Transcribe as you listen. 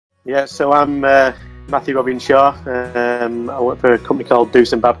Yeah, so I'm Matthew Robin Shaw. I work for a company called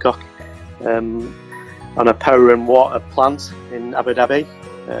Deuce and Babcock on a power and water plant in Abu Dhabi.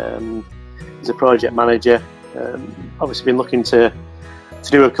 As a project manager, obviously been looking to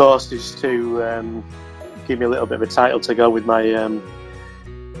do a course just to give me a little bit of a title to go with my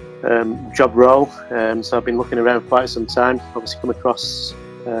job role. So I've been looking around quite some time. Obviously come across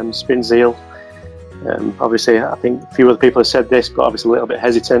Sprintzeal. Obviously I think a few other people have said this, but obviously a little bit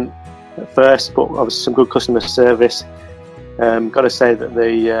hesitant at first, but obviously some good customer service. Got to say that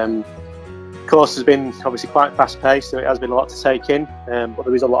the course has been obviously quite fast paced, so it has been a lot to take in, but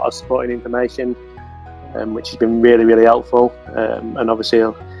there is a lot of supporting information which has been really helpful, and obviously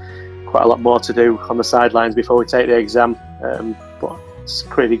quite a lot more to do on the sidelines before we take the exam, but it's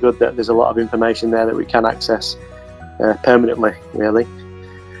pretty good that there's a lot of information there that we can access permanently, really.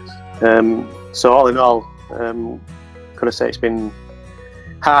 So all in all, could I say it's been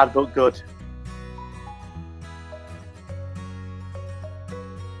hard but good.